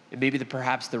 And maybe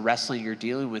perhaps the wrestling you're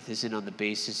dealing with isn't on the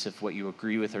basis of what you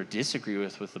agree with or disagree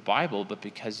with the Bible, but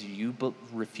because you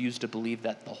refuse to believe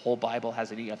that the whole Bible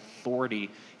has any authority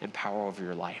and power over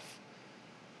your life.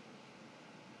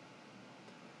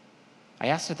 I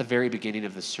asked at the very beginning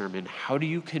of the sermon, how do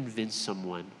you convince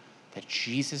someone that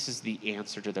Jesus is the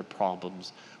answer to their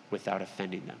problems without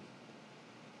offending them?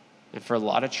 And for a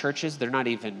lot of churches,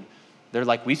 they're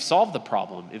like, we've solved the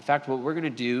problem. In fact, what we're going to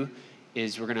do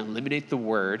is we're going to eliminate the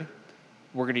word.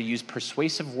 We're going to use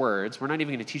persuasive words. We're not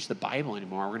even going to teach the Bible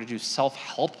anymore. We're going to do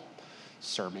self-help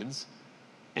sermons.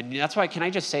 And that's why, can I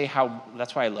just say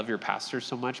that's why I love your pastor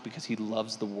so much, because he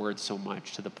loves the word so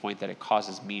much to the point that it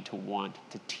causes me to want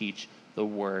to teach the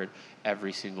word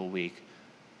every single week.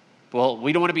 Well,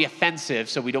 we don't want to be offensive,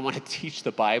 so we don't want to teach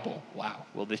the Bible. Wow,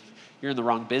 well, you're in the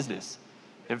wrong business.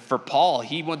 And for Paul,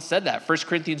 he once said that, 1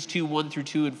 Corinthians 2, 1 through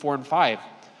 2 and 4 and 5.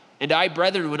 And I,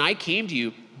 brethren, when I came to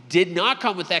you, did not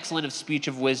come with excellent of speech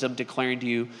of wisdom, declaring to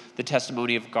you the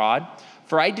testimony of God.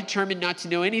 For I determined not to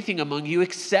know anything among you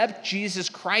except Jesus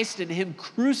Christ and him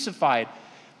crucified.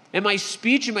 And my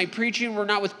speech and my preaching were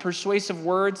not with persuasive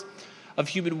words of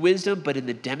human wisdom, but in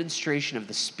the demonstration of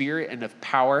the Spirit and of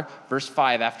power. Verse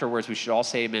 5, afterwards, we should all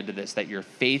say amen to this, that your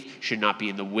faith should not be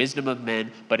in the wisdom of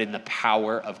men, but in the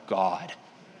power of God.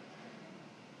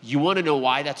 You want to know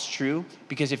why that's true?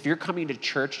 Because if you're coming to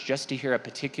church just to hear a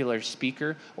particular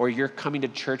speaker, or you're coming to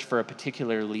church for a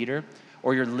particular leader,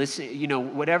 or you're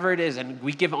listening, whatever it is, and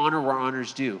we give honor where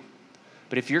honor's due.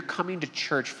 But if you're coming to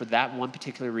church for that one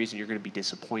particular reason, you're going to be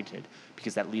disappointed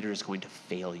because that leader is going to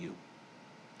fail you.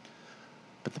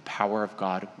 But the power of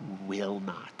God will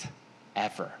not,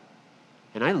 ever.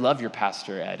 And I love your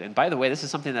pastor, Ed. And by the way, this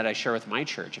is something that I share with my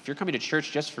church. If you're coming to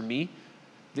church just for me,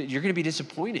 you're going to be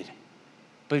disappointed.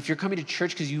 But if you're coming to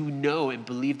church because you know and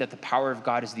believe that the power of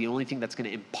God is the only thing that's going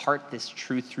to impart this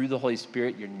truth through the Holy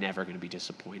Spirit, you're never going to be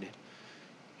disappointed.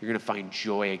 You're going to find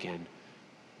joy again.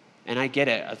 And I get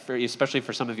it, especially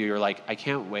for some of you, you're like, I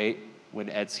can't wait when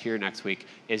Ed's here next week.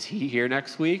 Is he here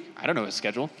next week? I don't know his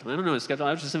schedule. I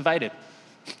was just invited.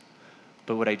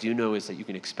 But what I do know is that you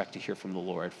can expect to hear from the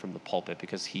Lord from the pulpit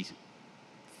because he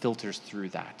filters through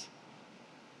that.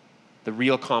 The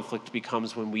real conflict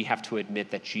becomes when we have to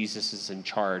admit that Jesus is in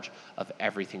charge of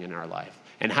everything in our life.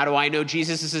 And how do I know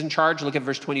Jesus is in charge? Look at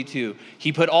verse 22.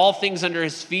 He put all things under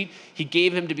his feet. He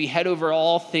gave him to be head over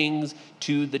all things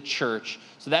to the church.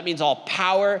 So that means all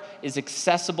power is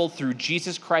accessible through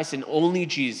Jesus Christ and only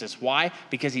Jesus. Why?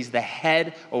 Because he's the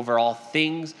head over all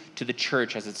things to the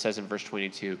church, as it says in verse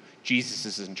 22. Jesus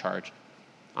is in charge.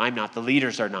 I'm not. The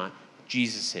leaders are not.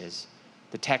 Jesus is.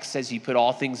 The text says he put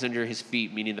all things under his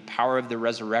feet, meaning the power of the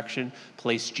resurrection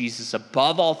placed Jesus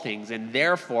above all things, and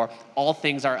therefore all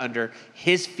things are under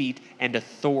his feet and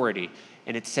authority.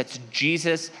 And it sets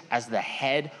Jesus as the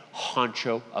head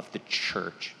honcho of the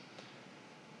church.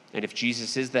 And if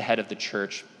Jesus is the head of the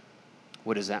church,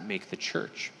 what does that make the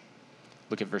church?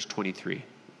 Look at verse 23.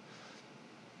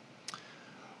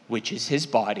 Which is his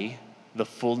body, the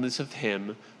fullness of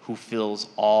him who fills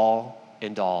all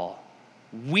in all.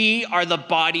 We are the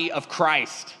body of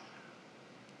Christ.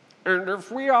 And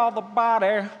if we are the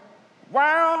body,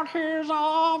 while his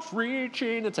arms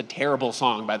reaching. It's a terrible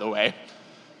song, by the way.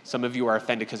 Some of you are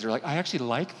offended because you're like, I actually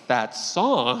like that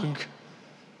song.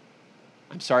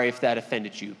 I'm sorry if that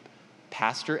offended you.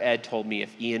 Pastor Ed told me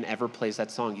if Ian ever plays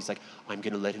that song, he's like, I'm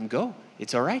going to let him go.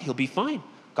 It's all right. He'll be fine.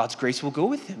 God's grace will go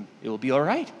with him. It will be all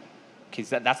right. Okay,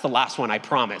 so that's the last one, I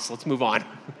promise. Let's move on.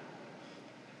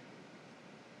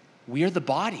 We are the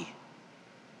body.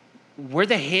 We're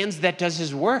the hands that does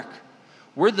his work.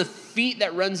 We're the feet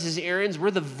that runs his errands.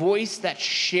 We're the voice that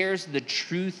shares the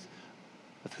truth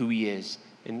of who he is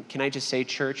And can I just say,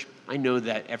 church, I know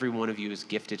that every one of you is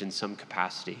gifted in some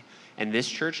capacity. And this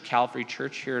church, Calvary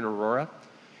Church here in Aurora,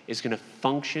 is going to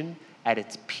function at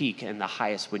its peak and the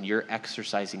highest when you're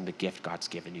exercising the gift God's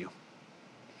given you.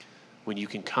 When you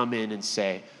can come in and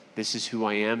say, this is who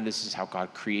I am, this is how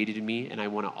God created me, and I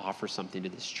want to offer something to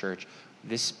this church.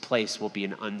 This place will be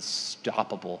an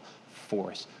unstoppable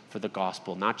force for the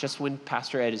gospel, not just when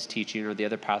Pastor Ed is teaching or the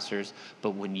other pastors,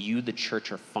 but when you, the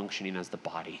church, are functioning as the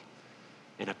body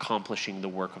and accomplishing the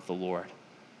work of the Lord.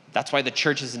 That's why the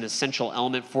church is an essential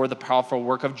element for the powerful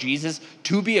work of Jesus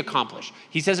to be accomplished.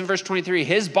 He says in verse 23,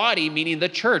 his body, meaning the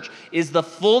church, is the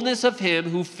fullness of him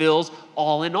who fills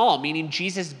all in all, meaning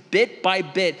Jesus bit by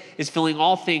bit is filling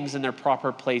all things in their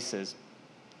proper places.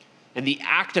 And the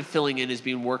act of filling in is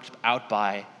being worked out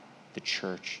by the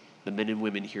church, the men and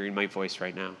women hearing my voice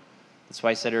right now. That's why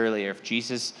I said earlier, if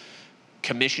Jesus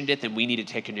commissioned it, then we need to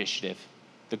take initiative.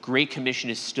 The Great Commission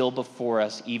is still before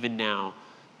us even now.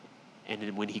 And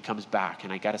then when he comes back,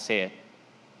 and I got to say it,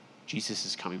 Jesus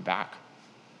is coming back.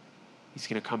 He's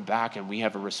going to come back, and we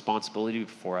have a responsibility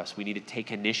before us. We need to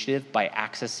take initiative by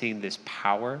accessing this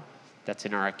power that's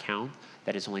in our account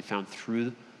that is only found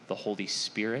through the Holy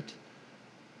Spirit.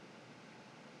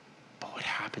 But what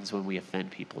happens when we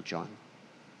offend people, John?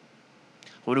 I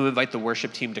want to invite the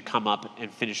worship team to come up and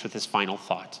finish with this final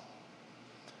thought.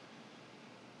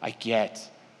 I get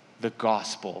the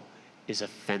gospel is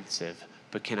offensive.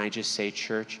 But can I just say,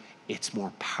 church, it's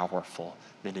more powerful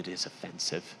than it is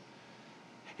offensive.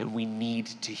 And we need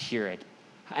to hear it.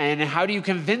 And how do you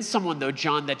convince someone, though,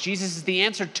 John, that Jesus is the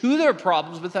answer to their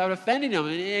problems without offending them?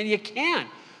 And you can't.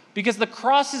 Because the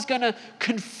cross is going to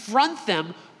confront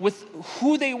them with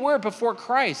who they were before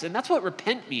Christ. And that's what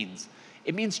repent means.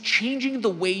 It means changing the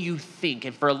way you think.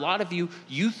 And for a lot of you,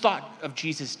 you thought of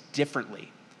Jesus differently.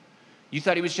 You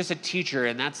thought he was just a teacher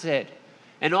and that's it.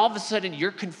 And all of a sudden,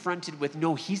 you're confronted with,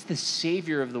 no, he's the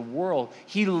Savior of the world.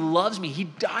 He loves me. He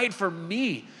died for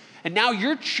me. And now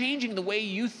you're changing the way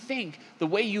you think, the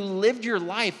way you lived your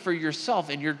life for yourself,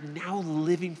 and you're now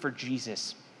living for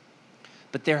Jesus.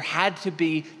 But there had to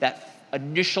be that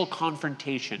initial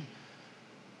confrontation.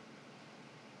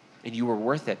 And you were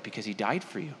worth it because he died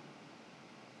for you.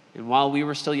 And while we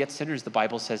were still yet sinners, the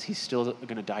Bible says he's still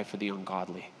going to die for the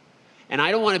ungodly. And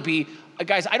I don't want to be,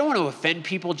 guys, I don't want to offend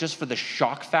people just for the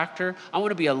shock factor. I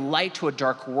want to be a light to a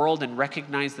dark world and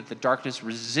recognize that the darkness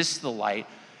resists the light.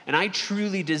 And I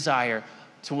truly desire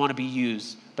to want to be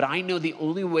used. But I know the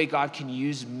only way God can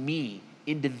use me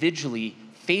individually,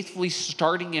 faithfully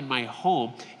starting in my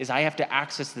home, is I have to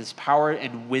access this power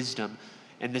and wisdom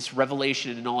and this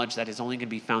revelation and knowledge that is only going to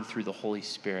be found through the Holy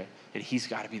Spirit. And he's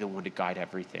got to be the one to guide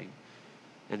everything.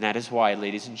 And that is why,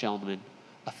 ladies and gentlemen,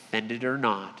 offended or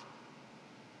not,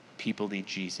 people need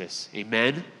Jesus.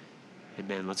 Amen?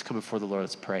 Amen. Let's come before the Lord.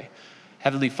 Let's pray.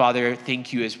 Heavenly Father,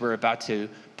 thank you as we're about to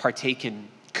partake in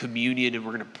communion and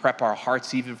we're going to prep our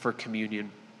hearts even for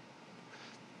communion.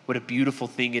 What a beautiful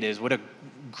thing it is. What a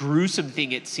gruesome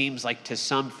thing it seems like to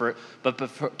some,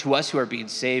 but to us who are being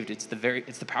saved, it's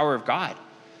the power of God.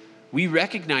 We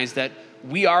recognize that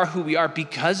we are who we are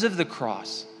because of the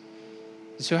cross.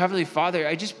 And so Heavenly Father,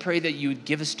 I just pray that you would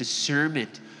give us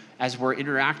discernment as we're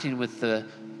interacting with the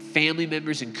family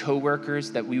members and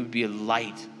coworkers, that we would be a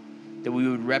light, that we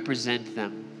would represent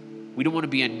them. We don't want to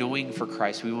be annoying for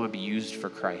Christ. We want to be used for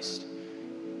Christ.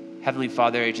 Heavenly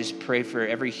Father, I just pray for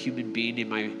every human being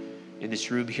in this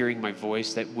room hearing my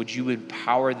voice, that would you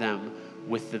empower them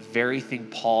with the very thing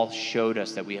Paul showed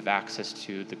us that we have access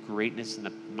to, the greatness and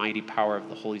the mighty power of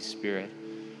the Holy Spirit,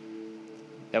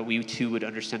 that we too would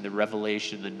understand the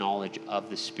revelation, the knowledge of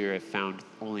the Spirit found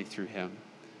only through him.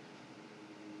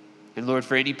 And Lord,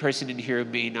 for any person in here who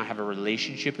may not have a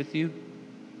relationship with you,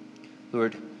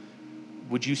 Lord,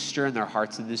 would you stir in their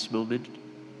hearts in this moment?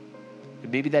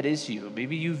 And maybe that is you.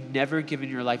 Maybe you've never given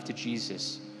your life to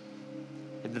Jesus.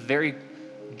 And the very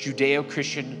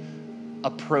Judeo-Christian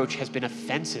approach has been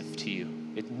offensive to you.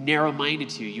 It's narrow-minded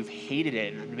to you. You've hated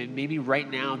it. And maybe right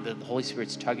now the Holy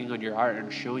Spirit's tugging on your heart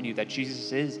and showing you that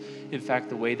Jesus is, in fact,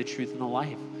 the way, the truth, and the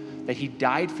life. That he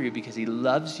died for you because he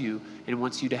loves you and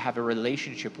wants you to have a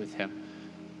relationship with him.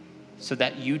 So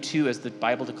that you too, as the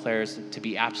Bible declares, to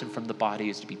be absent from the body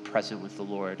is to be present with the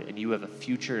Lord. And you have a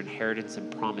future inheritance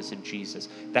and promise in Jesus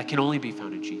that can only be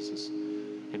found in Jesus.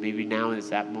 And maybe now is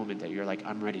that moment that you're like,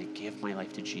 I'm ready to give my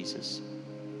life to Jesus.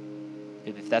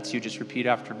 And if that's you, just repeat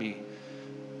after me.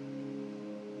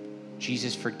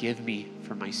 Jesus, forgive me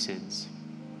for my sins.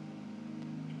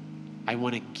 I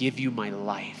want to give you my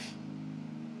life.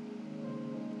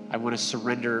 I want to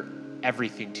surrender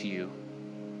everything to you.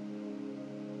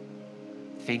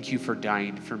 Thank you for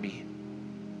dying for me.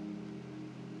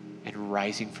 and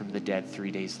rising from the dead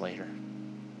 3 days later.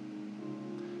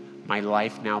 My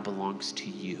life now belongs to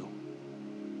you.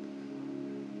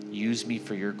 Use me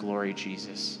for your glory,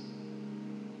 Jesus.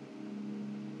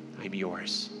 I'm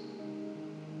yours.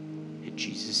 In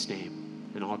Jesus'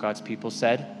 name. And all God's people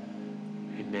said,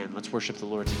 amen. Let's worship the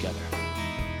Lord together.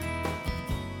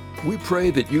 We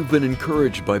pray that you've been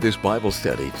encouraged by this Bible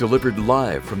study delivered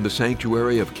live from the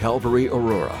sanctuary of Calvary,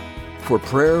 Aurora. For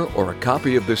prayer or a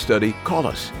copy of this study, call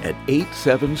us at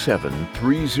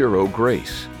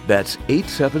 877-30-GRACE. That's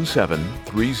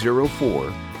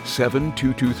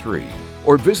 877-304-7223.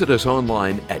 Or visit us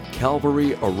online at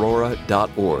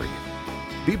calvaryaurora.org.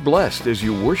 Be blessed as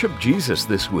you worship Jesus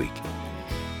this week.